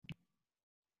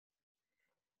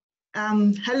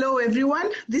Hello, everyone.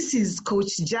 This is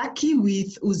Coach Jackie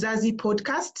with Uzazi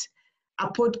Podcast, a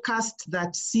podcast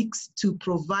that seeks to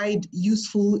provide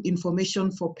useful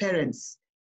information for parents.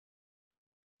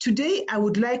 Today, I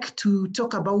would like to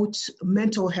talk about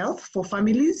mental health for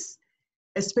families,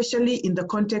 especially in the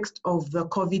context of the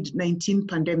COVID-19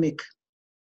 pandemic.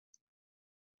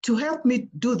 To help me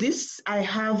do this, I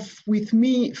have with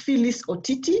me Phyllis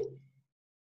Otiti,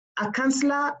 a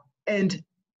counselor and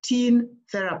teen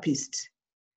therapist.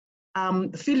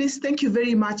 Phyllis, thank you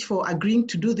very much for agreeing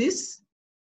to do this.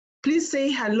 Please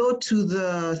say hello to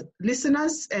the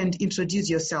listeners and introduce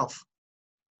yourself.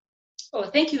 Oh,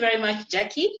 thank you very much,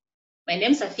 Jackie. My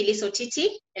name is Phyllis Otiti,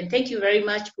 and thank you very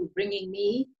much for bringing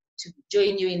me to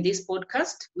join you in this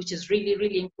podcast, which is really,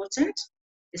 really important,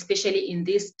 especially in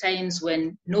these times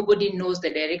when nobody knows the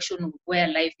direction of where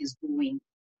life is going.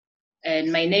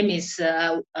 And my name is,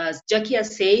 as Jackie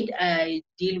has said, I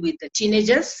deal with the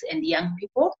teenagers and young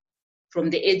people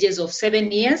from the ages of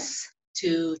 7 years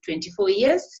to 24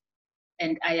 years,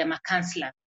 and I am a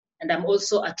counselor, and I'm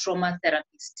also a trauma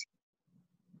therapist.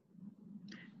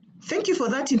 Thank you for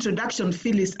that introduction,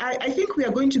 Phyllis. I think we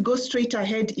are going to go straight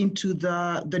ahead into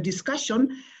the discussion.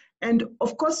 And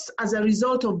of course, as a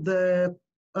result of the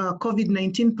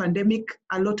COVID-19 pandemic,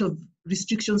 a lot of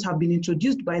restrictions have been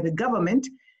introduced by the government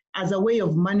as a way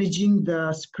of managing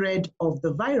the spread of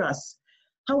the virus.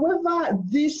 However,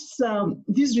 these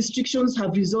restrictions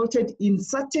have resulted in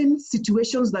certain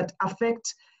situations that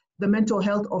affect the mental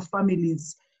health of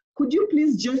families. Could you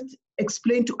please just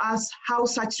explain to us how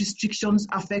such restrictions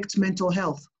affect mental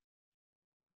health?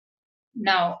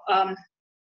 Now,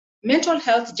 mental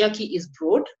health, Jackie, is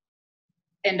broad,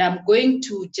 and I'm going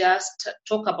to just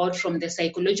talk about from the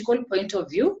psychological point of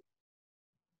view,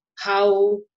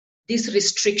 how this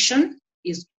restriction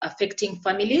is affecting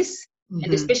families,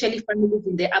 and especially families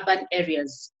in the urban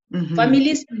areas.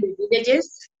 Families in the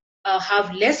villages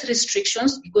have less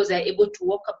restrictions because they're able to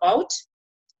walk about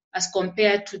as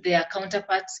compared to their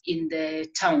counterparts in the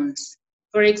towns.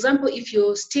 For example, if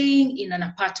you're staying in an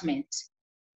apartment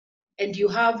and you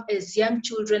have as young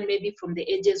children, maybe from the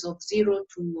ages of 0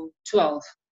 to 12,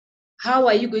 how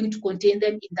are you going to contain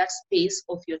them in that space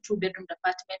of your 2-bedroom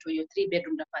apartment or your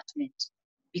 3-bedroom apartment?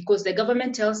 Because the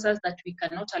government tells us that we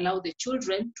cannot allow the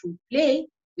children to play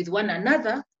with one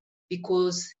another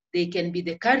because they can be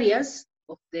the carriers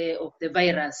of the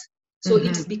virus. So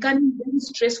it's becoming very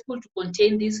stressful to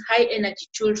contain these high energy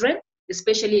children,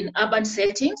 especially in urban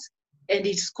settings, and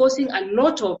it's causing a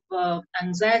lot of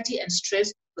anxiety and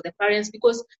stress for the parents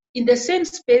because in the same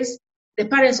space, the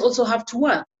parents also have to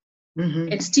work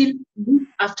and still look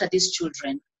after these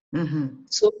children.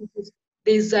 So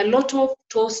there's a lot of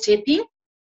toe stepping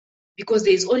because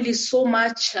there's only so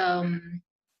much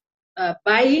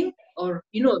buying or,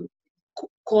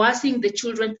 coercing the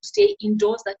children to stay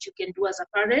indoors that you can do as a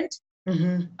parent,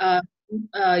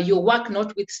 your work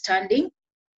notwithstanding.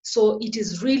 So it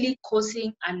is really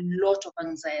causing a lot of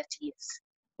anxieties.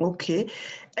 Okay.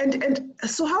 And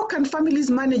so how can families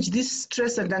manage this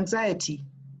stress and anxiety?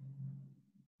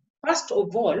 First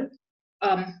of all,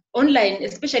 online,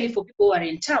 especially for people who are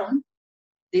in town,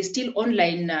 there's still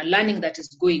online learning that is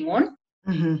going on.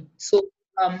 So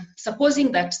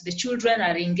supposing that the children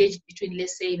are engaged between,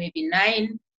 let's say, maybe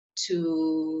 9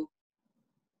 to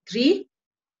 3,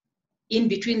 in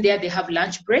between there, they have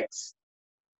lunch breaks.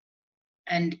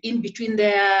 And in between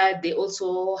there, they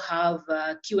also have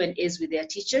Q&As with their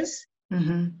teachers.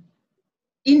 In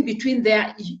between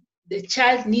there, the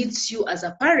child needs you as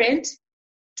a parent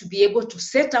to be able to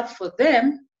set up for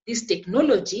them this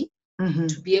technology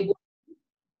to be able to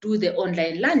do the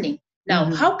online learning. Now,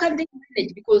 how can they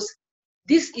manage? Because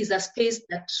this is a space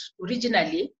that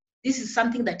originally, this is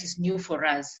something that is new for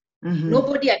us.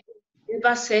 Nobody had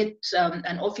ever set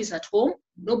an office at home.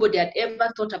 Nobody had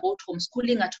ever thought about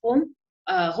homeschooling at home,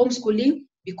 homeschooling,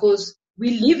 because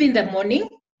we live in the morning,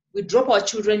 we drop our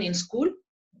children in school,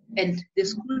 and the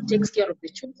school takes care of the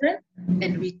children,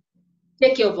 and we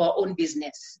take care of our own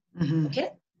business. Okay?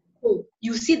 So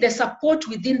you see the support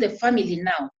within the family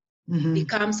now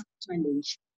becomes a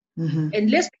challenge. And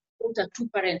let's talk about a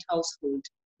 2-parent household.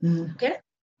 Okay?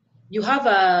 You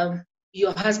have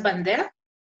your husband there,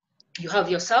 you have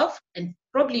yourself, and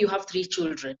probably you have 3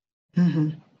 children.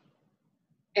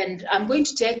 And I'm going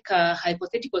to take a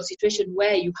hypothetical situation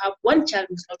where you have 1 child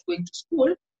who's not going to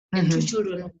school and 2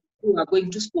 children who are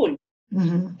going to school.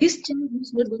 This child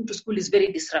who's not going to school is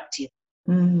very disruptive.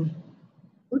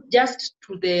 Not just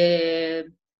to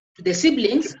the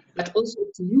siblings, but also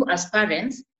to you as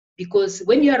parents, because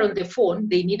when you are on the phone,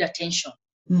 they need attention.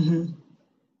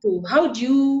 So how do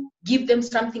you give them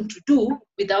something to do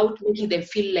without making them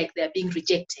feel like they're being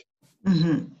rejected?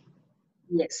 Mm-hmm.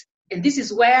 Yes. And this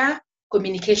is where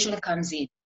communication comes in.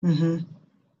 Mm-hmm.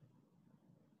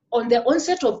 On the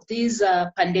onset of this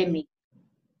pandemic,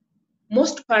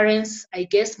 most parents, I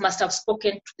guess, must have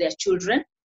spoken to their children.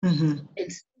 Mm-hmm.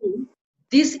 And so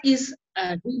this is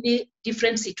a really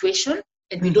different situation,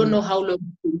 and we mm-hmm. don't know how long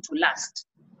it's going to last.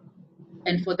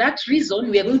 And for that reason,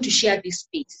 we are going to share this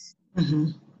space.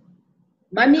 Mm-hmm.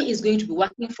 Mommy is going to be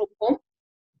working from home.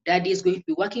 Daddy is going to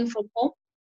be working from home.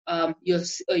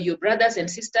 Your brothers and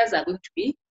sisters are going to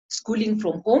be schooling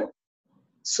from home.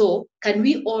 So can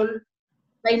we all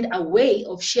find a way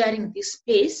of sharing this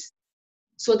space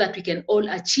so that we can all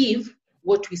achieve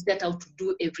what we set out to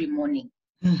do every morning?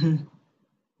 Mm-hmm.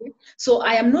 Okay? So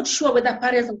I am not sure whether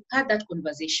parents have had that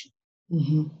conversation.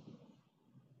 Mm-hmm.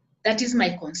 That is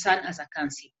my concern as a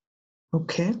counselor.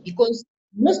 Okay. Because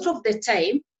most of the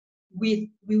time,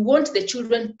 we want the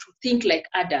children to think like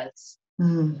adults,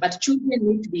 but children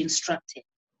need to be instructed.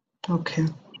 Okay.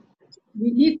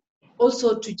 We need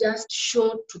also to just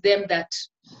show to them that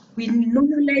we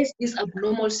normalize this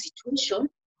abnormal situation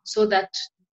so that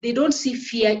they don't see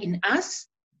fear in us.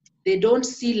 They don't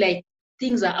see like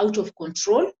things are out of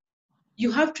control.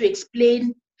 You have to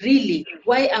explain really,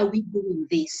 why are we doing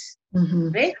this,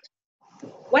 right?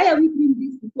 Why are we doing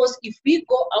this? Because if we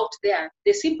go out there,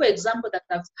 the simple example that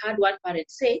I've had one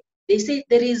parent say, they say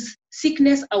there is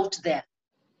sickness out there,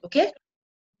 okay?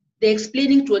 They're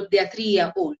explaining to their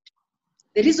 3-year-old.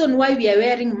 The reason why we are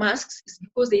wearing masks is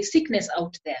because there is sickness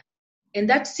out there. And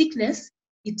that sickness,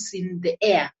 it's in the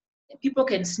air. People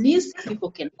can sneeze, people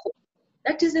can cough.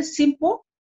 That is a simple.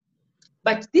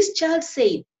 But this child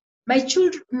said,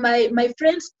 my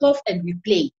friends cough and we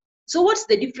play. So what's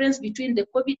the difference between the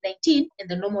COVID-19 and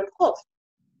the normal cough?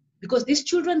 Because these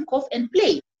children cough and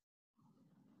play.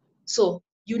 So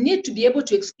you need to be able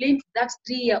to explain to that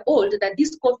 3-year-old that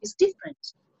this cough is different.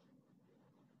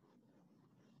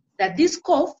 That this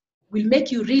cough will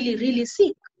make you really, really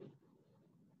sick.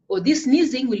 Or this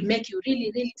sneezing will make you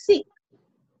really, really sick.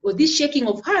 Or this shaking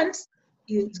of hands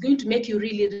is going to make you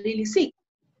really, really sick.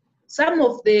 Some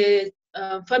of the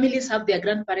families have their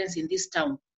grandparents in this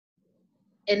town.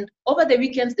 And over the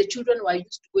weekends, the children were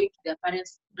used to going to their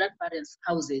grandparents'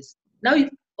 houses. Now,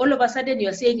 all of a sudden, you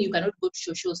are saying you cannot go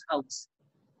to Shosho's house.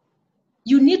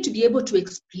 You need to be able to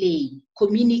explain,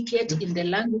 communicate in the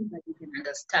language that you can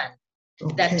understand.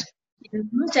 Okay. That as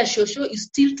much as Shosho is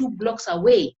still 2 blocks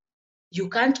away, you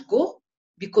can't go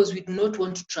because we do not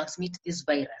want to transmit this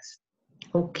virus.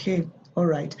 Okay. All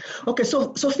right. Okay.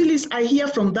 So Phyllis, I hear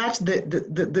from that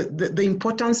the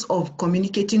importance of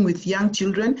communicating with young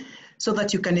children so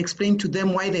that you can explain to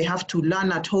them why they have to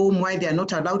learn at home, why they are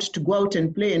not allowed to go out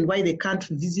and play, and why they can't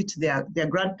visit their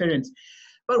grandparents.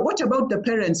 But what about the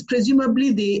parents?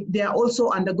 Presumably they are also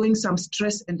undergoing some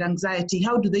stress and anxiety.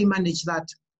 How do they manage that?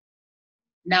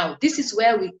 Now, this is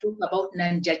where we talk about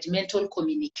non-judgmental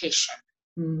communication.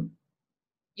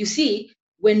 You see,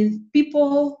 when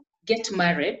people get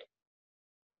married,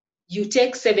 you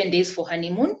take 7 days for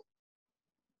honeymoon,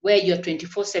 where you're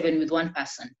 24/7 with one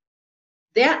person.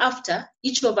 Thereafter,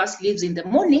 each of us leaves in the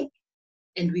morning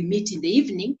and we meet in the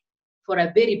evening for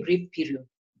a very brief period.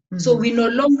 So we no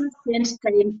longer spend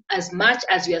time as much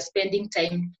as we are spending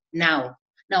time now.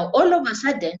 Now, all of a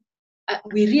sudden,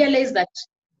 we realize that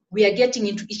we are getting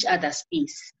into each other's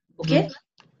space, okay?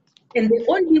 And the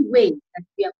only way that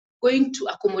we are going to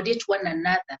accommodate one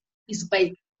another is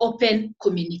by open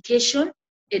communication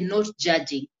and not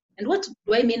judging. And what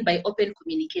do I mean by open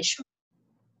communication?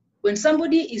 When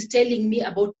somebody is telling me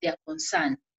about their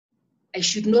concern, I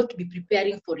should not be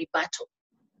preparing for rebuttal.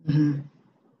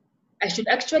 I should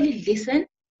actually listen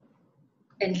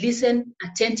and listen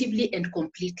attentively and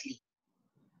completely.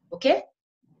 Okay?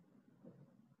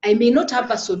 I may not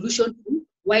have a solution to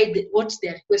what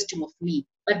they're requesting of me,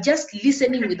 but just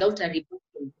listening without a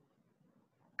rebuttal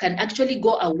can actually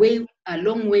go a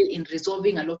long way in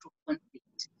resolving a lot of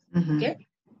conflict. Okay?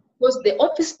 Because the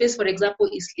office space, for example,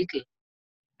 is little.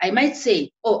 I might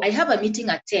say, oh, I have a meeting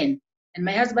at 10. And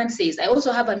my husband says, I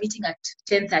also have a meeting at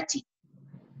 10:30.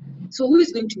 So who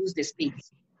is going to use the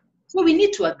space? So we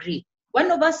need to agree. One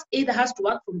of us either has to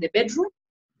work from the bedroom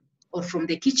or from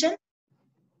the kitchen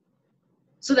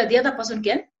so that the other person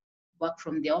can work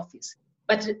from the office.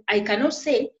 But I cannot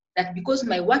say that because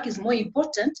my work is more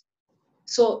important,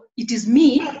 so it is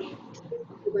me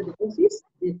over the office,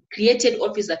 the created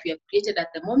office that we have created at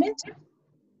the moment.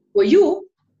 For you,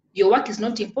 your work is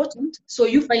not important, so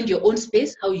you find your own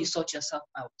space, how you sort yourself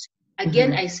out.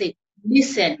 Again, I say,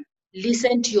 listen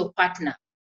to your partner.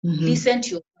 Listen to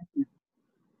your partner,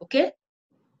 okay?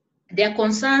 Their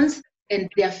concerns and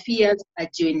their fears are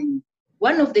genuine.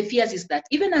 One of the fears is that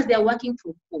even as they are working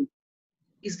from home,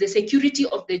 is the security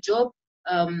of the job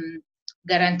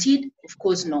guaranteed? Of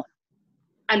course not.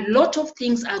 A lot of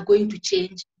things are going to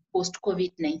change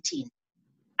post-COVID-19.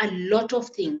 A lot of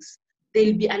things. There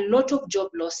will be a lot of job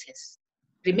losses.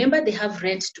 Remember, they have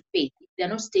rent to pay if they're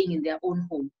not staying in their own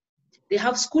home. They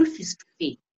have school fees to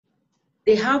pay.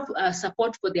 They have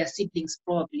support for their siblings,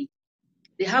 probably.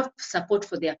 They have support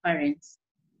for their parents.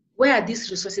 Where are these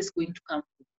resources going to come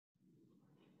from?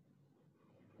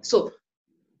 So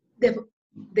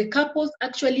the couples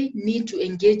actually need to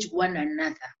engage one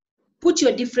another. Put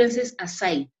your differences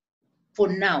aside for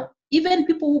now. Even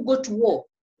people who go to war,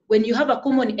 when you have a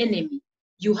common enemy,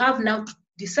 you have now to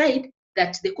decide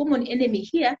that the common enemy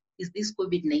here is this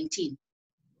COVID-19.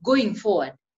 Going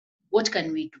forward, what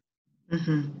can we do?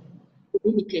 Mm-hmm.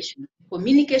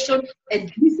 Communication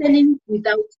and listening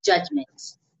without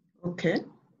judgment. Okay.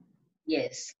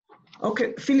 Yes.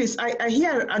 Okay, Phyllis, I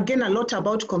hear again a lot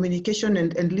about communication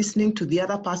and listening to the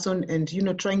other person and,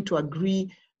 trying to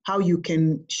agree how you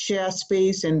can share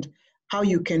space and how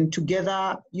you can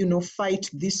together, fight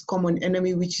this common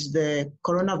enemy, which is the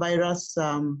coronavirus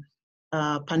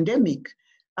pandemic.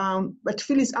 But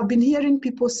Phyllis, I've been hearing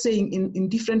people saying in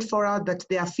different fora that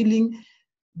they are feeling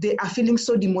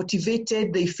so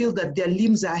demotivated. They feel that their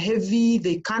limbs are heavy.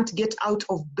 They can't get out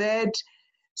of bed.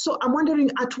 So I'm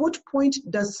wondering, at what point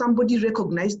does somebody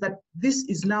recognize that this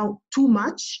is now too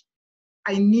much?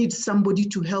 I need somebody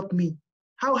to help me.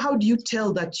 How do you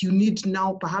tell that you need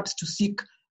now perhaps to seek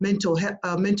mental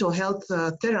health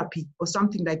therapy or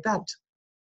something like that?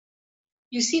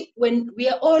 You see, when we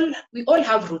all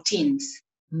have routines,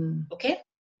 okay?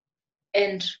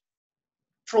 And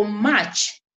from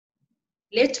March,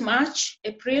 late March,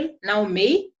 April, now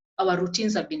May, our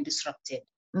routines have been disrupted.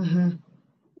 Mm-hmm.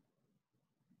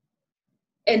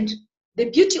 And the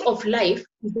beauty of life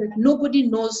is that nobody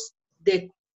knows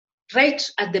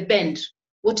right at the bend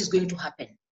what is going to happen.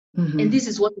 Mm-hmm. And this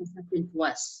is what has happened to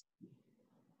us.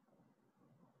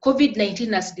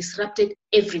 COVID-19 has disrupted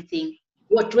everything.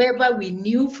 Whatever we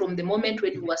knew from the moment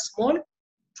when we were small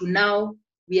to now,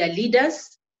 we are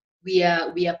leaders, we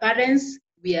are parents,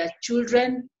 we are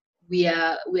children, we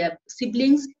are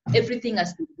siblings. Everything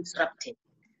has been disrupted.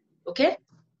 Okay?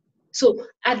 So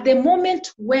at the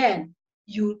moment when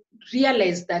you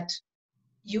realize that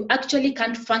you actually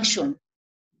can't function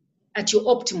at your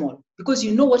optimal, because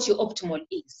you know what your optimal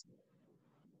is.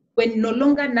 When no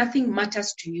longer nothing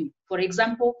matters to you. For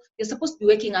example, you're supposed to be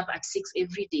waking up at 6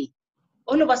 every day.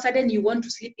 All of a sudden you want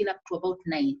to sleep in up to about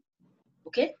 9.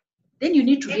 Okay? Then you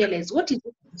need to realize what is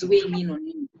weighing in on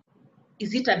you.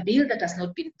 Is it a bill that has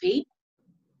not been paid?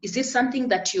 Is it something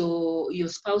that your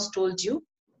spouse told you?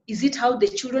 Is it how the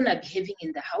children are behaving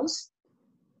in the house?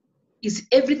 Is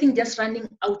everything just running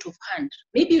out of hand?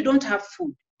 Maybe you don't have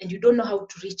food and you don't know how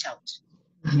to reach out.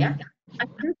 Mm-hmm. Yeah. At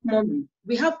this moment,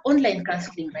 we have online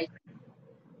counseling, right?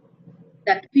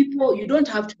 That people, you don't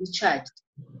have to be charged.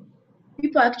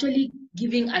 People are actually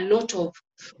giving a lot of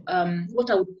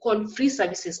what I would call free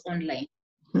services online.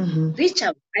 Mm-hmm. Reach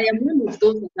out. I am one of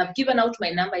those that have given out my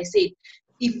number. I said,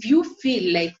 if you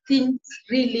feel like things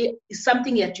really is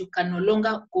something that you can no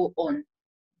longer go on,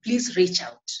 please reach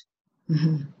out.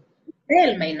 Mm-hmm.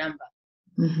 Tell my number.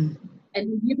 Mm-hmm. And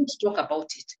we'll be able to talk about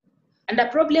it. And the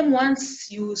problem,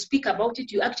 once you speak about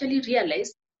it, you actually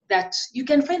realize that you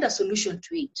can find a solution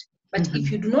to it. But mm-hmm.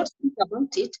 if you do not speak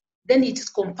about it, then it is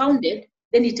compounded,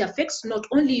 then it affects not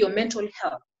only your mental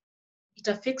health, it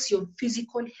affects your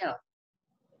physical health.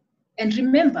 And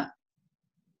remember,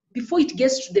 before it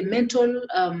gets to the mental,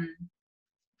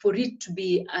 for it to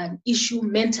be an issue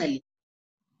mentally,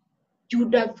 you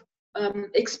would have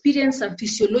experienced some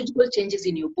physiological changes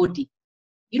in your body.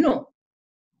 You know,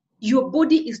 your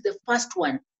body is the first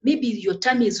one. Maybe your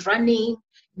tummy is running,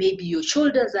 maybe your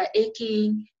shoulders are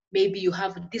aching, maybe you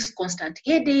have this constant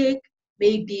headache,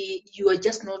 maybe you are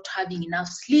just not having enough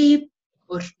sleep,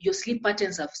 or your sleep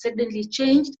patterns have suddenly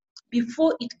changed.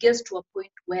 Before it gets to a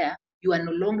point where you are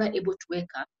no longer able to wake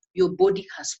up, your body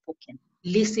has spoken.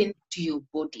 Listen to your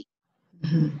body.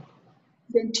 Mm-hmm.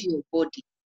 Listen to your body.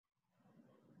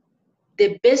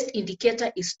 The best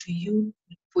indicator is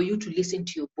for you to listen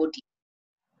to your body.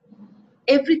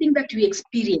 Everything that we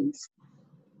experience,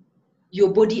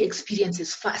 your body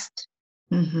experiences first.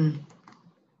 Mm-hmm.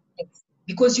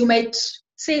 Because you might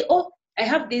say, oh, I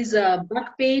have this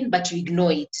back pain, but you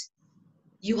ignore it.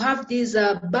 You have this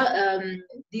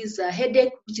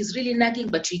headache, which is really nagging,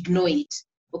 but you ignore it.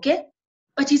 Okay?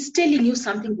 But it's telling you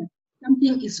something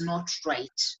is not right.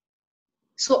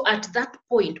 So at that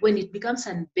point, when it becomes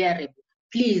unbearable,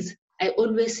 please, I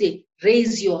always say,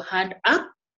 raise your hand up.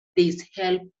 There is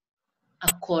help a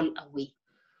call away.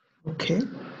 Okay.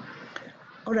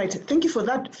 All right. Thank you for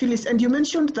that, Phyllis. And you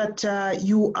mentioned that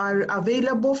you are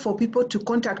available for people to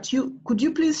contact you. Could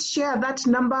you please share that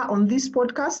number on this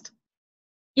podcast?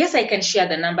 Yes, I can share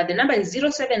the number. The number is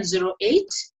 0708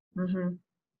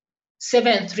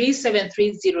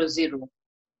 737300.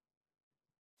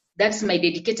 That's my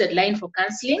dedicated line for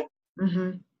counseling.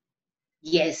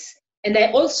 Yes. And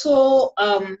I also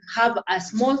have a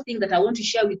small thing that I want to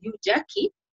share with you,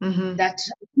 Jackie, that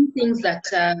things that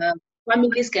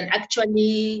families can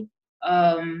actually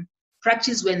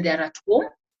practice when they're at home,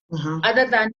 other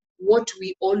than what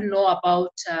we all know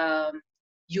about.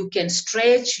 You can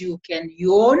stretch, you can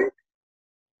yawn.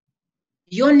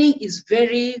 Yawning is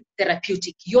very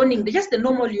therapeutic. Yawning, just the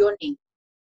normal yawning.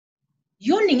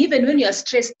 Yawning, even when you are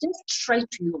stressed, just try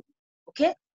to yawn,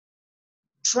 okay?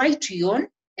 Try to yawn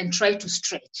and try to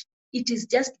stretch. It is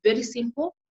just very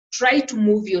simple. Try to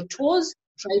move your toes.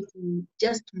 Try to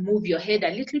just move your head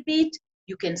a little bit.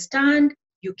 You can stand.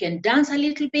 You can dance a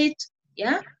little bit.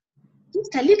 Yeah?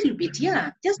 Just a little bit.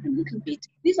 Yeah, just a little bit.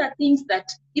 These are things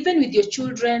that even with your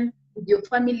children, with your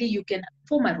family, you can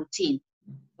form a routine.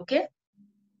 Okay?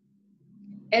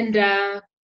 And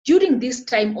during this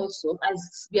time also,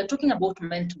 as we are talking about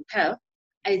mental health,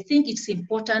 I think it's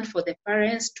important for the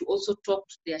parents to also talk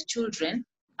to their children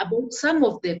about some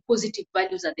of the positive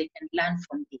values that they can learn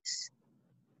from this.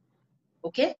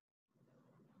 Okay?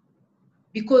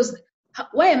 Because,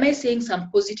 why am I saying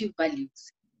some positive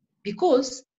values?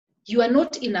 Because you are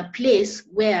not in a place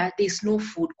where there's no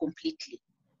food completely.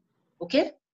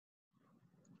 Okay?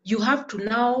 You have to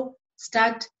now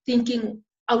start thinking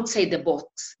outside the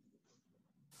box.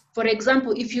 For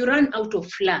example, if you run out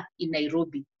of flour in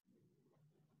Nairobi,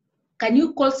 can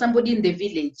you call somebody in the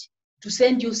village to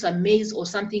send you some maize or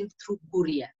something through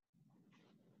courier?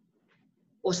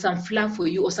 Or some flour for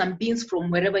you, or some beans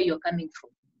from wherever you're coming from?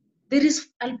 There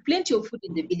is plenty of food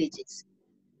in the villages.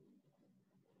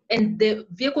 And the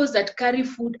vehicles that carry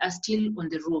food are still on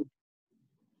the road.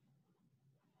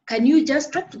 Can you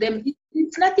just talk to them?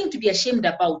 It's nothing to be ashamed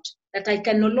about, that I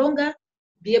can no longer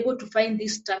be able to find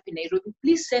this stuff in Nairobi.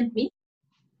 Please send me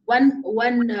one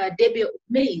debe of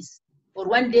maize, or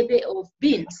one debe of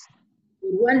beans,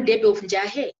 or one debe of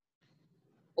njahe,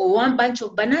 or one bunch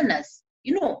of bananas.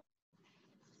 You know,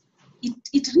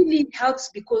 it really helps,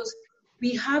 because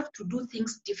we have to do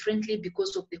things differently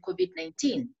because of the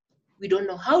COVID-19. We don't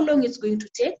know how long it's going to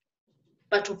take,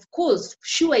 but of course,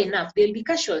 sure enough, there'll be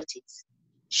casualties.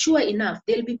 Sure enough,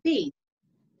 there'll be pain.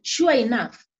 Sure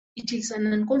enough, it is an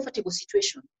uncomfortable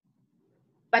situation.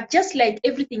 But just like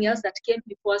everything else that came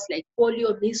before us, like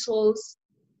polio, measles,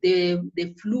 the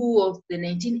flu of the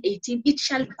 1918, it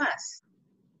shall pass.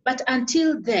 But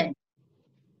until then,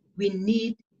 we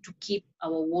need to keep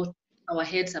our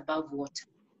heads above water.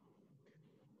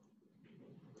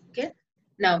 Okay?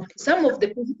 Now, some of the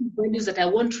positive values that I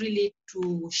want really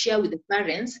to share with the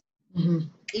parents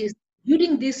is,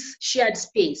 during this shared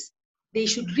space, they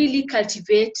should really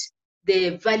cultivate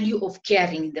the value of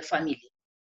caring in the family.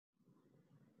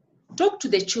 Talk to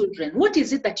the children. What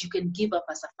is it that you can give up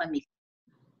as a family?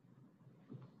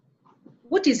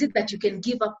 What is it that you can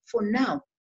give up for now,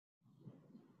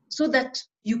 so that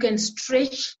you can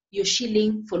stretch your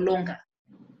shilling for longer?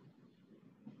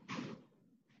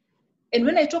 And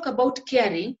when I talk about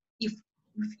caring, if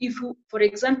you, for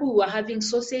example, we are having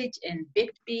sausage and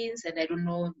baked beans and I don't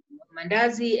know,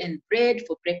 mandazi and bread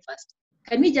for breakfast,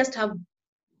 can we just have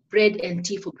bread and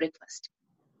tea for breakfast?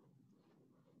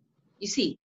 You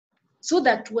see, so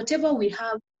that whatever we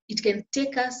have, it can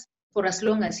take us for as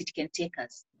long as it can take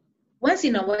us. Once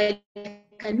in a while,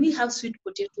 can we have sweet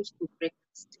potatoes for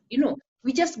breakfast? You know,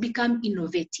 we just become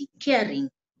innovative, caring.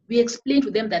 We explain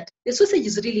to them that the sausage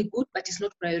is really good, but it's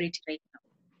not priority right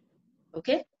now.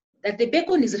 Okay? That the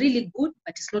bacon is really good,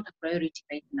 but it's not a priority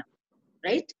right now.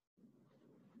 Right?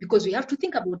 Because we have to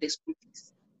think about the school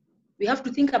fees. We have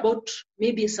to think about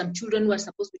maybe some children who are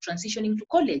supposed to be transitioning to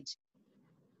college.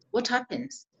 What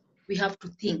happens? We have to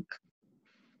think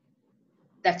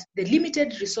that the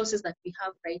limited resources that we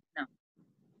have right now,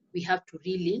 we have to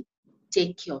really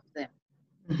take care of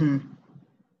them.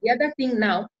 The other thing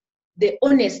now, the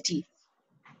honesty.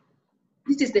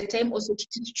 This is the time also to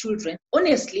teach children,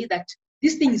 honestly, that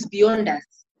this thing is beyond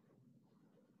us.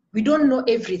 We don't know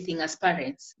everything as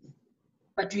parents,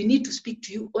 but we need to speak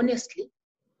to you honestly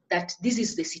that this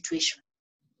is the situation.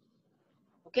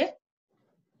 Okay?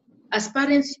 As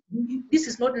parents, this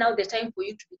is not now the time for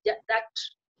you to be that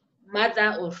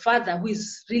mother or father who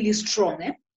is really strong.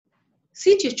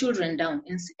 Sit your children down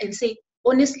and say,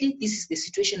 honestly, this is the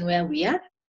situation where we are.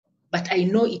 but I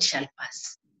know it shall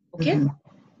pass. Okay? Mm-hmm.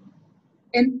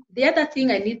 And the other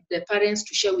thing I need the parents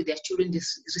to share with their children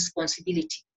is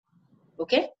responsibility.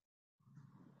 Okay?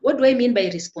 What do I mean by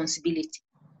responsibility?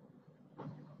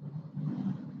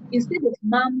 Instead of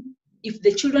mom, if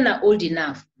the children are old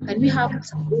enough, can we have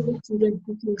some older children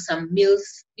cooking some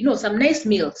meals, some nice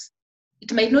meals?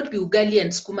 It might not be ugali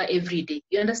and skuma every day.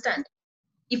 You understand?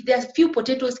 If there are few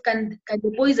potatoes, can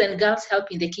the boys and girls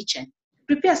help in the kitchen?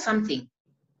 Prepare something.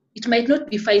 It might not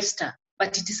be 5-star,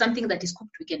 but it is something that is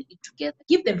cooked, we can eat together.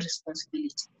 Give them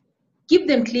responsibility. Give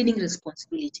them cleaning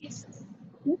responsibilities.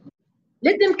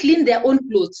 Let them clean their own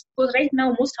clothes. Because right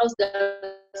now, most house girls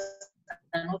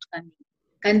are not coming.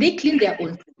 Can they clean their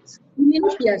own clothes? They may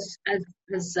not be as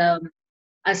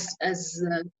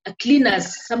clean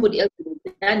as somebody else would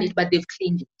have done it, but they've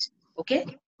cleaned it. Okay?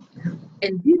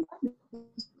 And this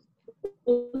is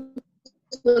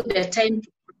also their time to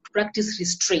practice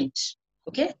restraint.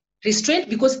 Okay? Restraint,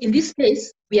 because in this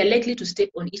place, we are likely to step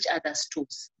on each other's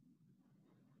toes.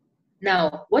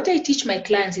 Now, what I teach my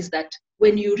clients is that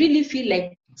when you really feel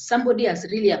like somebody has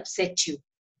really upset you,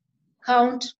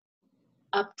 count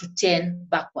up to 10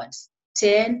 backwards.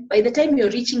 10, by the time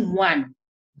you're reaching 1,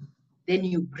 then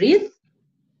you breathe,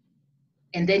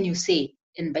 and then you say,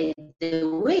 and by the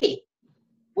way,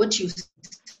 what you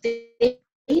said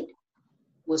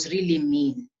was really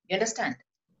mean. You understand?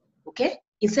 Okay?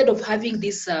 Instead of having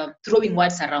this throwing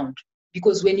words around.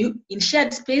 Because when you, in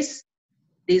shared space,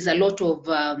 there's a lot of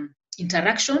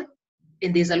interaction,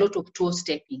 and there's a lot of toe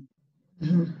stepping.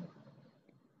 Mm-hmm.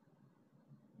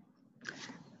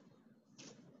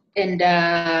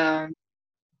 And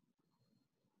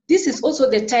this is also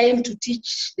the time to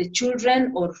teach the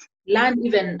children or learn,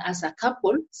 even as a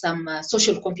couple, some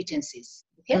social competencies.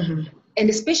 Okay? Mm-hmm. And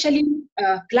especially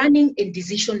planning and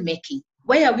decision making.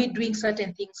 Why are we doing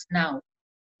certain things now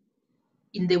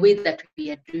in the way that we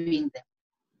are doing them?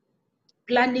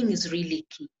 Planning is really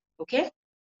key. Okay?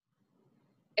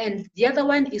 And the other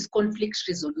one is conflict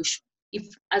resolution.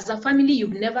 If as a family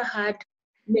you've never had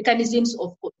mechanisms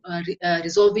of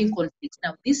resolving conflicts,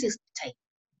 now this is the time.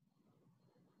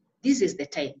 This is the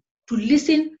time to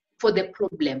listen for the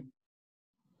problem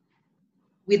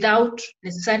without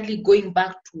necessarily going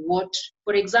back to what,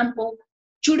 for example,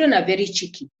 children are very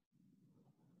cheeky.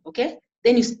 Okay?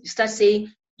 Then you start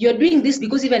saying, you're doing this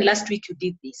because even last week you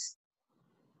did this.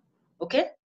 Okay?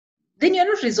 Then you're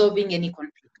not resolving any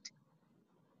conflict.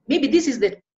 Maybe this is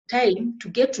the time to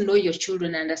get to know your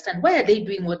children and understand why are they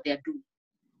doing what they're doing.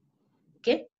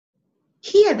 Okay?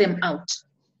 Hear them out.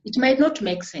 It might not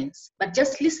make sense, but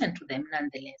just listen to them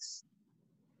nonetheless.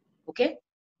 Okay?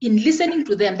 In listening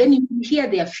to them, then you hear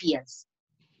their fears.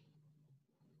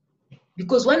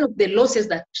 Because one of the losses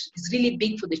that is really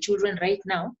big for the children right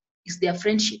now is their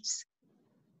friendships.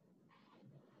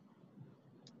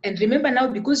 And remember now,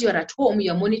 because you're at home,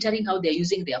 you're monitoring how they're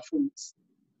using their phones.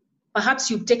 Perhaps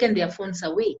you've taken their phones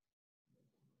away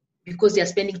because they're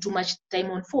spending too much time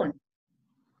on phone.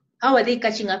 How are they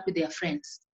catching up with their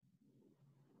friends?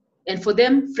 And for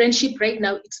them, friendship right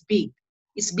now, it's big.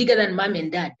 It's bigger than mom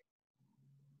and dad.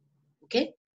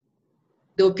 Okay?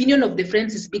 The opinion of the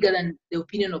friends is bigger than the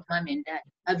opinion of mom and dad.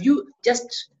 Have you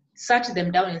just sat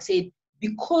them down and said,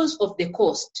 because of the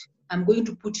cost, I'm going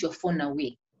to put your phone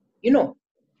away?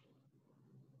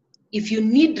 If you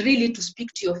need really to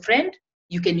speak to your friend,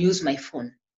 you can use my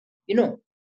phone,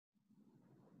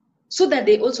 so that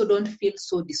they also don't feel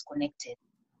so disconnected.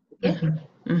 Okay?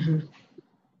 Mm-hmm. Mm-hmm.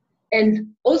 And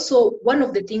also, one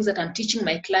of the things that I'm teaching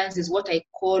my clients is what I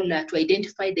call to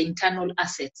identify the internal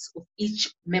assets of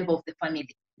each member of the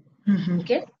family. Mm-hmm.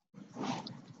 Okay?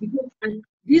 Because at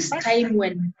this time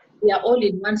when we are all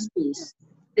in one space,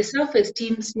 the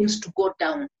self-esteem seems to go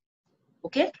down.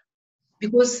 Okay?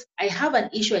 Because I have an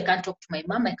issue, I can't talk to my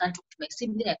mom, I can't talk to my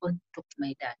sibling, I can't talk to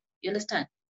my dad. You understand?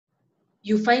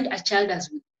 You find a child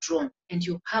has withdrawn and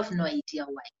you have no idea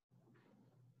why.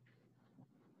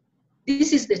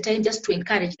 This is the time just to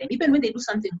encourage them. Even when they do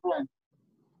something wrong,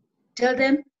 tell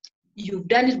them, you've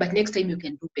done it, but next time you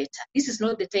can do better. This is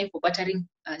not the time for battering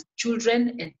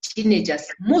children and teenagers,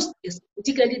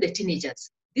 particularly the teenagers.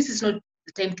 This is not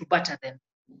the time to batter them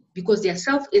because their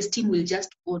self-esteem will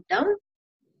just go down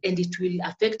and it will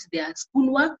affect their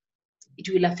schoolwork. It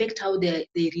will affect how they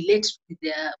relate with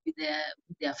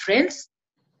their friends.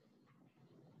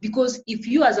 Because if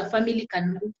you as a family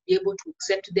cannot be able to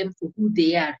accept them for who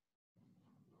they are,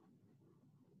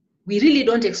 we really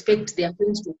don't expect their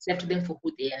friends to accept them for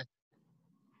who they are.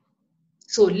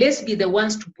 So let's be the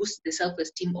ones to boost the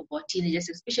self-esteem of our teenagers,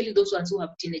 especially those ones who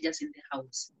have teenagers in the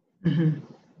house. Mm-hmm.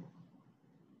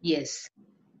 Yes.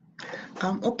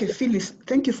 Okay, Phyllis,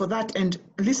 thank you for that. And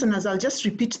listeners, I'll just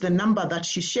repeat the number that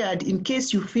she shared in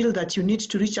case you feel that you need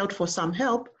to reach out for some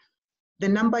help. The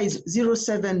number is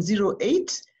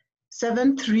 0708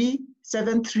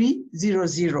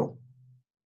 737300.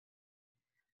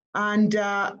 And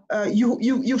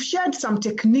you've shared some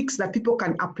techniques that people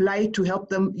can apply to help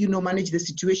them, manage the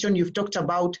situation. You've talked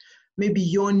about maybe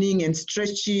yawning and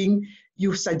stretching.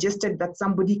 You've suggested that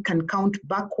somebody can count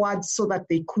backwards so that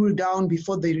they cool down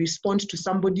before they respond to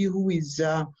somebody who is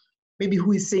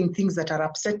saying things that are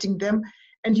upsetting them.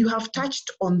 And you have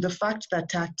touched on the fact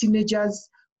that teenagers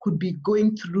could be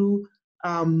going through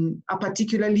a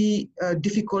particularly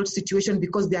difficult situation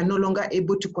because they are no longer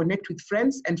able to connect with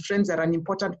friends, and friends are an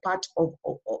important part of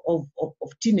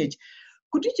teenage.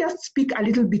 Could you just speak a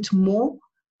little bit more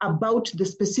about the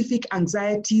specific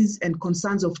anxieties and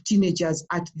concerns of teenagers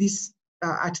at this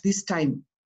time?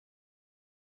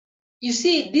 You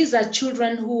see, these are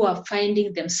children who are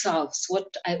finding themselves, what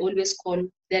I always call,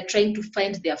 they're trying to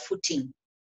find their footing.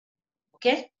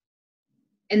 Okay?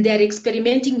 And they're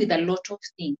experimenting with a lot of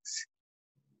things.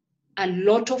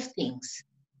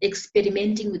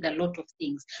 Experimenting with a lot of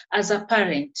things. As a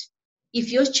parent,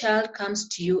 if your child comes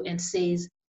to you and says,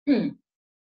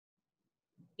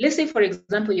 let's say, for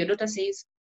example, your daughter says,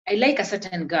 I like a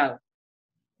certain girl.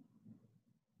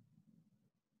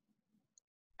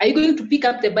 Are you going to pick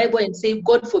up the Bible and say,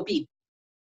 God forbid?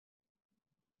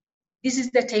 This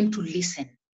is the time to listen.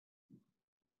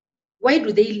 Why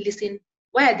do they listen?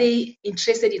 Why are they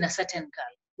interested in a certain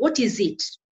girl? What is it?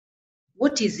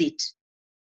 What is it?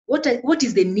 What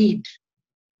is the need?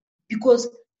 Because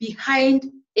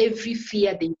behind every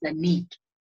fear, there is a need.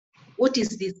 What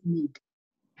is this need?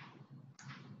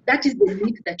 That is the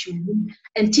need that you need.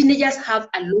 And teenagers have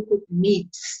a lot of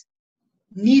needs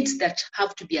that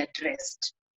have to be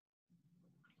addressed.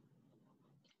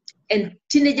 And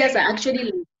teenagers are actually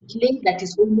like clay that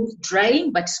is almost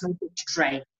drying, but it's not yet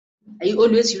dry. I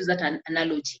always use that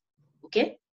analogy,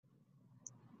 okay?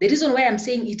 The reason why I'm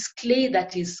saying it's clay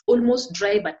that is almost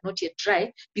dry, but not yet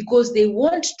dry, because they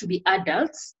want to be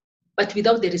adults, but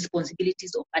without the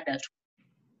responsibilities of adulthood,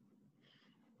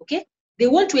 okay? They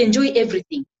want to enjoy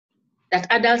everything that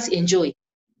adults enjoy,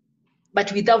 but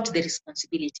without the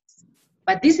responsibilities.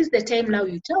 But this is the time now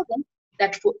you tell them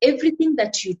that for everything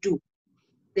that you do,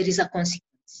 there is a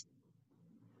consequence.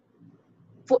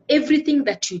 For everything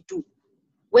that you do,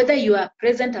 whether you are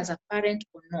present as a parent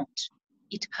or not,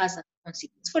 it has a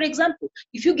consequence. For example,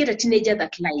 if you get a teenager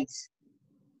that lies,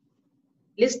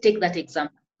 let's take that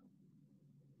example.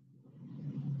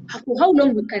 For how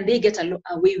long can they get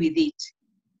away with it?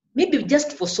 Maybe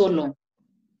just for so long,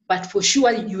 but for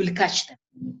sure you will catch them.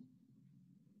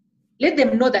 Let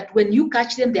them know that when you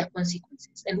catch them, there are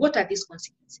consequences. And what are these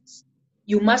consequences?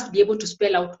 You must be able to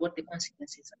spell out what the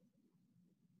consequences are.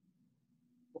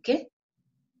 Okay?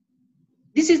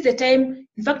 This is the time,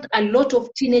 in fact, a lot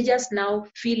of teenagers now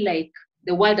feel like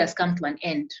the world has come to an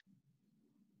end.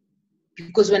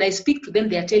 Because when I speak to them,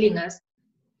 they are telling us,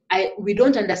 we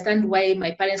don't understand why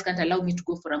my parents can't allow me to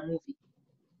go for a movie.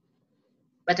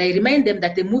 But I remind them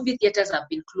that the movie theaters have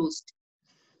been closed.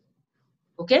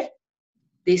 Okay?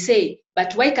 They say,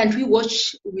 but why can't we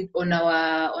watch on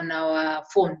our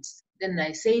phones? Then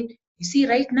I say, you see,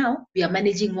 right now, we are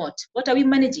managing what? What are we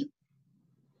managing?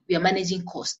 We are managing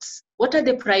costs. What are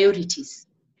the priorities?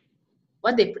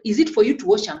 Is it for you to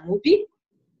watch a movie?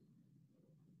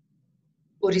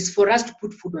 Or is for us to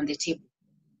put food on the table?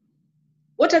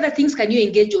 What other things can you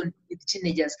engage on with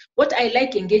teenagers? What I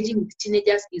like engaging with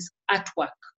teenagers is artwork,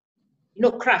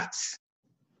 crafts,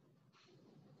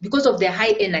 because of their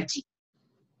high energy.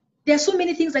 There are so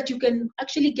many things that you can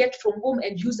actually get from home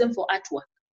and use them for artwork.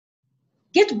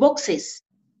 Get boxes,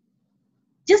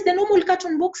 just the normal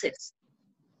carton boxes.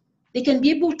 They can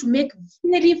be able to make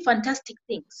very fantastic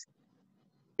things.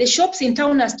 The shops in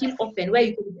town are still open where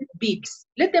you can get beads.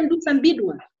 Let them do some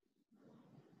beadwork.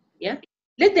 Yeah?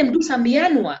 Let them do some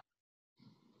yarn work.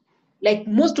 Like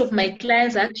most of my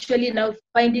clients are actually now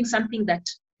finding something that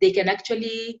they can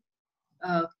actually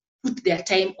put their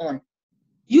time on.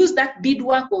 Use that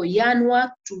beadwork or yarn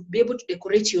work to be able to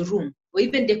decorate your room, or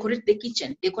even decorate the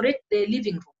kitchen, decorate the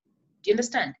living room. Do you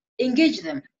understand? Engage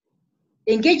them.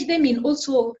 Engage them in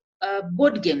also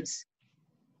board games.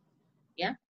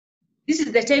 Yeah. This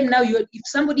is the time now, if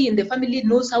somebody in the family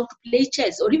knows how to play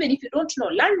chess, or even if you don't know,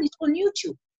 learn it on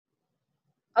YouTube,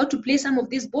 how to play some of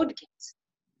these board games.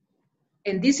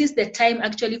 And this is the time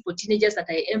actually for teenagers that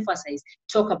I emphasize,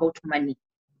 talk about money.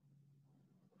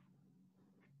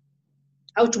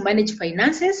 How to manage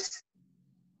finances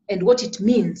and what it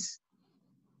means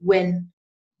when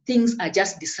things are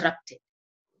just disrupted.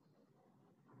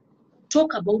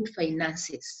 talk about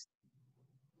finances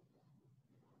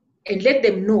and let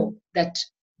them know that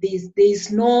there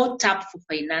is no tap for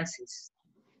finances.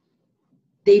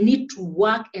 They need to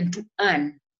work and to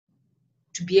earn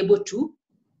to be able to,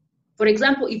 for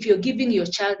example, if you're giving your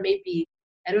child maybe,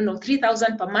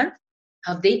 3,000 per month,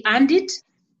 have they earned it?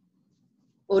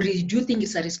 Or do you think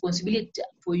it's a responsibility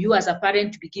for you as a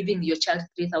parent to be giving your child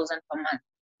 3,000 per month?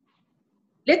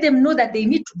 Let them know that they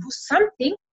need to do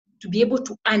something to be able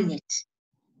to earn it.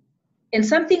 And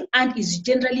something earned is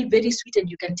generally very sweet and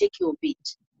you can take care of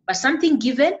it. But something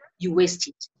given, you waste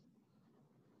it.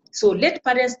 So let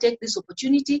parents take this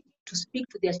opportunity to speak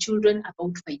to their children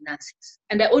about finances.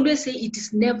 And I always say it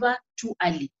is never too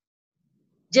early.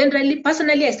 Generally,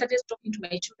 personally, I started talking to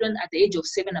my children at the age of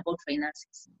 7 about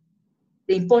finances.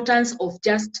 The importance of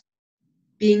just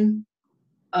being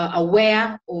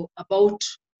aware about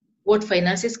what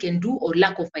finances can do or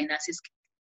lack of finances can do.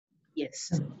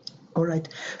 Yes. All right.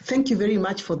 Thank you very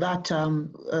much for that.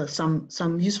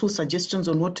 Some useful suggestions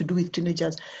on what to do with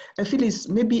teenagers. Phyllis,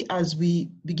 maybe as we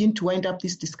begin to wind up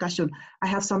this discussion, I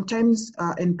have sometimes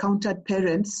encountered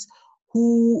parents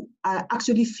who are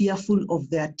actually fearful of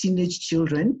their teenage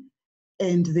children,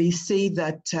 and they say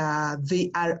that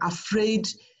they are afraid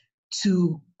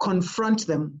to confront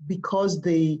them because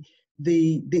they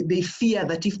fear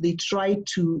that if they try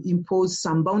to impose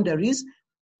some boundaries,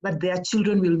 that their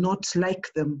children will not like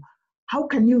them. How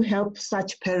can you help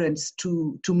such parents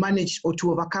to manage or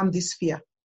to overcome this fear?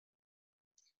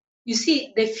 You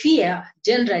see, the fear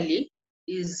generally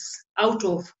is out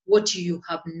of what you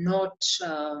have not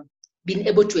been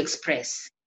able to express.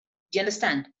 Do you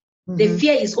understand? Mm-hmm. The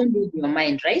fear is only in your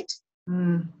mind, right?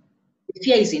 Mm. The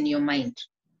fear is in your mind.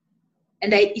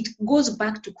 And it goes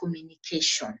back to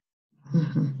communication.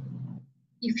 Mm-hmm.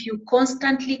 If you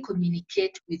constantly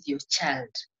communicate with your child,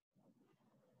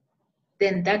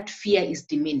 then that fear is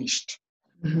diminished.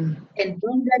 Mm-hmm. And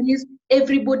boundaries,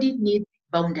 everybody needs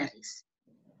boundaries.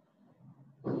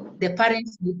 The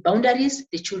parents need boundaries,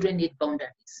 the children need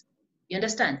boundaries. You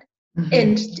understand? Mm-hmm.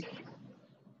 And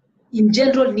in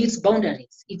general needs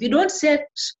boundaries. If you don't set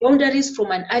boundaries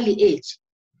from an early age,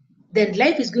 then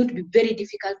life is going to be very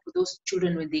difficult for those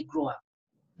children when they grow up.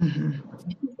 Mm-hmm.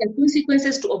 There are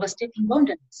consequences to overstepping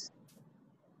boundaries.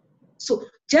 So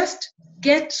just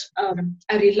get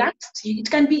a relaxed, it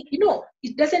can be,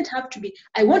 it doesn't have to be,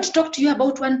 I want to talk to you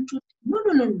about 1, 2,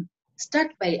 no.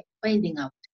 Start by finding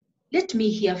out. Let me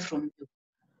hear from you.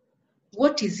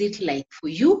 What is it like for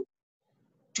you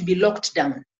to be locked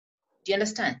down? Do you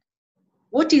understand?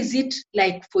 What is it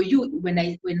like for you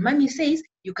when mommy says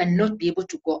you cannot be able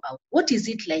to go out? What is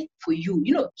it like for you?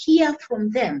 Hear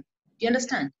from them. Do you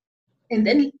understand? And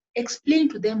then explain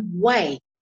to them why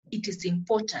it is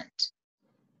important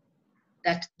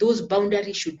that those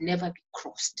boundaries should never be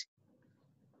crossed.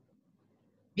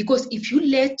 Because if you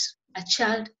let a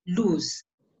child loose,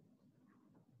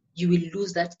 you will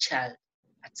lose that child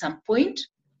at some point,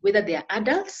 whether they are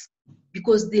adults,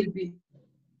 because they'll be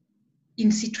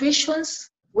in situations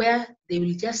where they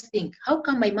will just think, how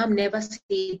come my mom never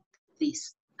said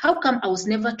this? How come I was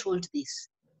never told this?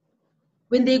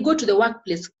 When they go to the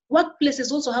workplace,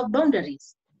 workplaces also have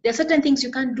boundaries. There are certain things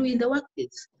you can't do in the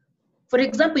workplace. For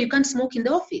example, you can't smoke in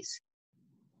the office.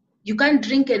 You can't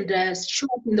drink and show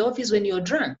up in the office when you're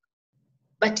drunk.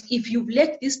 But if you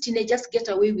let these teenagers get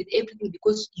away with everything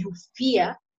because you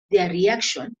fear their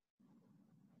reaction,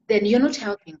 then you're not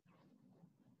helping.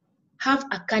 Have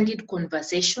a candid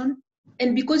conversation.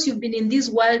 And because you've been in this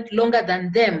world longer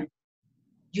than them,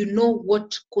 you know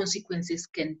what consequences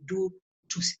can do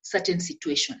to certain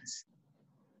situations.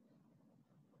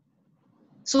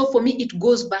 So for me, it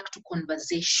goes back to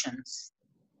conversations.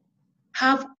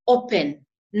 Have open,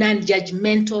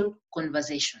 non-judgmental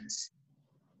conversations.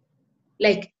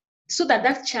 So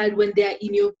that child, when they are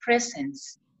in your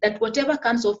presence, that whatever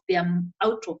comes out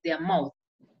of their mouth,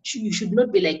 you should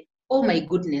not be like, oh my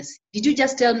goodness, did you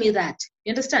just tell me that?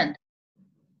 You understand?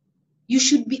 You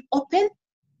should be open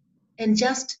and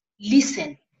just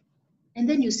listen. And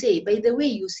then you say, by the way,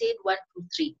 you said 1, 2,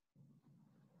 3.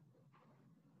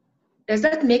 Does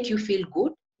that make you feel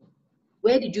good?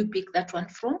 Where did you pick that one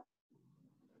from?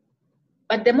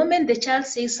 But the moment the child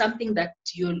says something that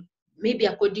maybe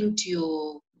according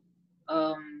to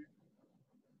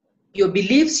your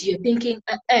beliefs, you're thinking,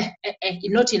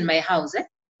 you're not in my house.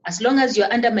 As long as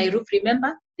you're under my roof,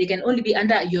 remember, they can only be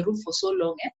under your roof for so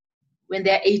long. When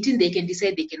they're 18, they can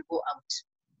decide they can go out.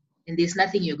 And there's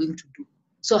nothing you're going to do.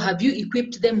 So have you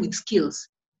equipped them with skills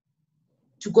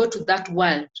to go to that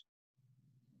world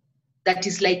that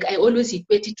is like, I always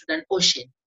equate it to an ocean?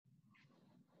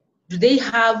 Do they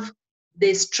have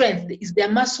the strength? Is their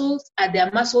muscles, are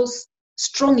their muscles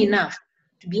strong enough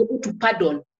to be able to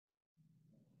paddle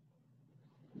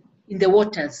in the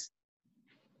waters?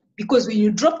 Because when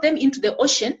you drop them into the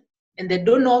ocean and they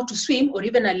don't know how to swim, or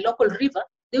even a local river,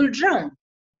 they will drown.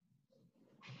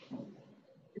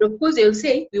 And of course, they will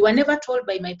say, we were never told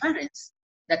by my parents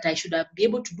that I should be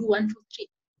able to do 1, 2, 3.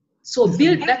 So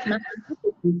build that muscle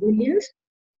of resilience,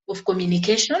 of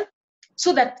communication,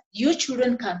 so that your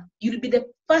children you'll be the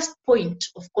first point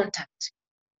of contact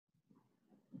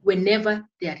whenever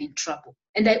they are in trouble.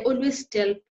 And I always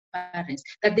tell parents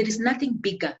that there is nothing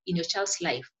bigger in your child's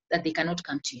life that they cannot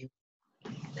come to you.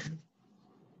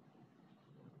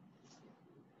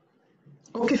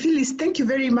 Okay, Phyllis, thank you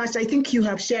very much. I think you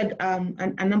have shared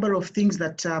a number of things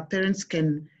that parents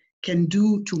can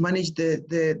do to manage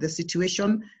the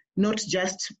situation, not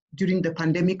just during the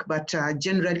pandemic, but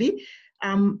generally.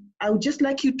 I would just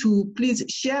like you to please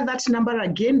share that number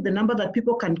again, the number that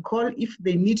people can call if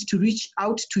they need to reach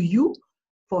out to you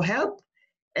for help,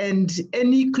 and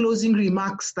any closing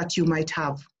remarks that you might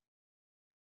have.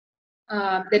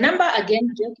 The number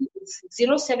again, Jackie, is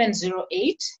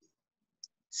 0708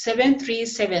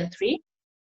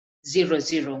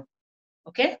 737300.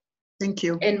 Okay? Thank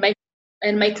you. And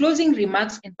my closing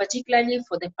remarks, and particularly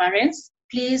for the parents,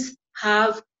 please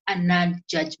have a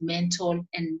non-judgmental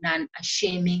and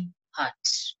non-shaming heart.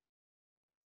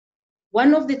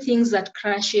 One of the things that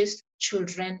crushes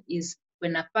children is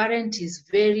when a parent is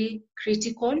very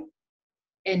critical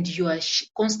and you are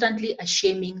constantly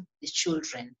shaming the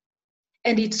children.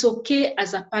 And it's okay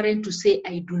as a parent to say,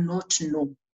 I do not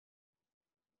know.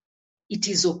 It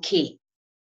is okay.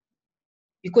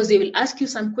 Because they will ask you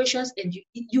some questions and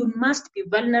you must be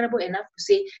vulnerable enough to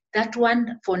say, that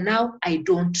one, for now, I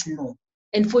don't know.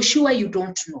 And for sure, you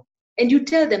don't know. And you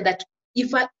tell them that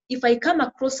if I come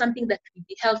across something that will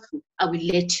be helpful, I will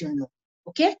let you know.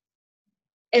 Okay?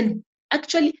 And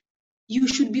actually, you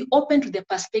should be open to the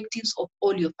perspectives of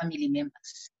all your family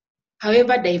members,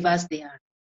 however diverse they are.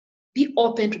 Be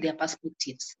open to their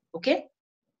perspectives. Okay?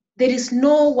 There is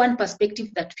no one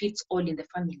perspective that fits all in the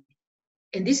family.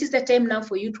 And this is the time now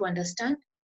for you to understand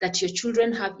that your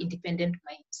children have independent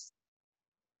minds.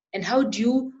 And how do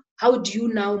you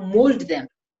now mold them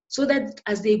so that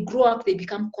as they grow up, they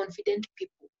become confident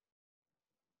people?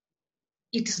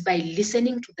 It is by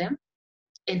listening to them,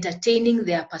 entertaining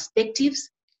their perspectives,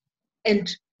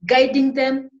 and guiding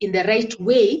them in the right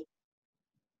way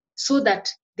so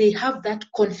that they have that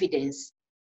confidence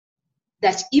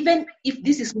that even if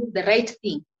this is not the right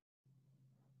thing,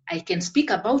 I can speak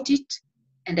about it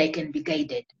and I can be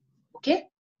guided. Okay?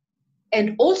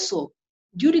 And also,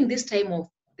 during this time of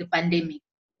the pandemic,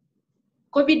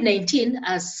 COVID-19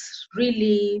 has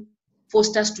really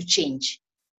forced us to change.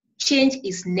 Change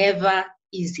is never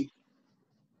easy.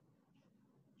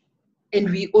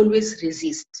 And we always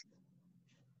resist.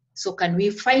 So can we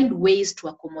find ways to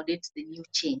accommodate the new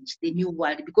change, the new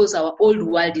world? Because our old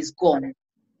world is gone.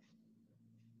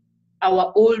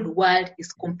 Our old world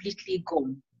is completely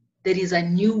gone. There is a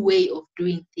new way of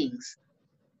doing things.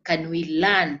 Can we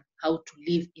learn how to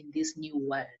live in this new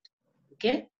world?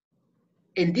 Okay?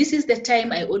 And this is the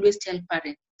time I always tell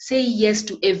parents, say yes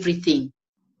to everything.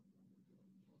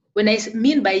 When I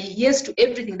mean by yes to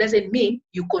everything, doesn't mean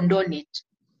you condone it.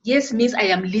 Yes means I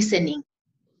am listening.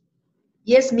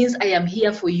 Yes means I am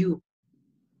here for you.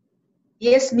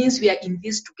 Yes means we are in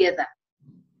this together.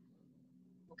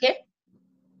 Okay?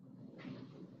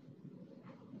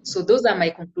 So those are my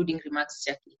concluding remarks,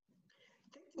 Jackie.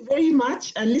 Thank you very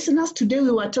much. And listeners, today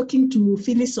we were talking to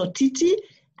Phyllis Otiti,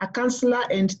 a counselor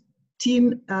and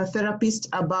teen therapist,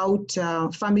 about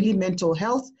family mental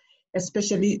health,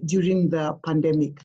 especially during the pandemic.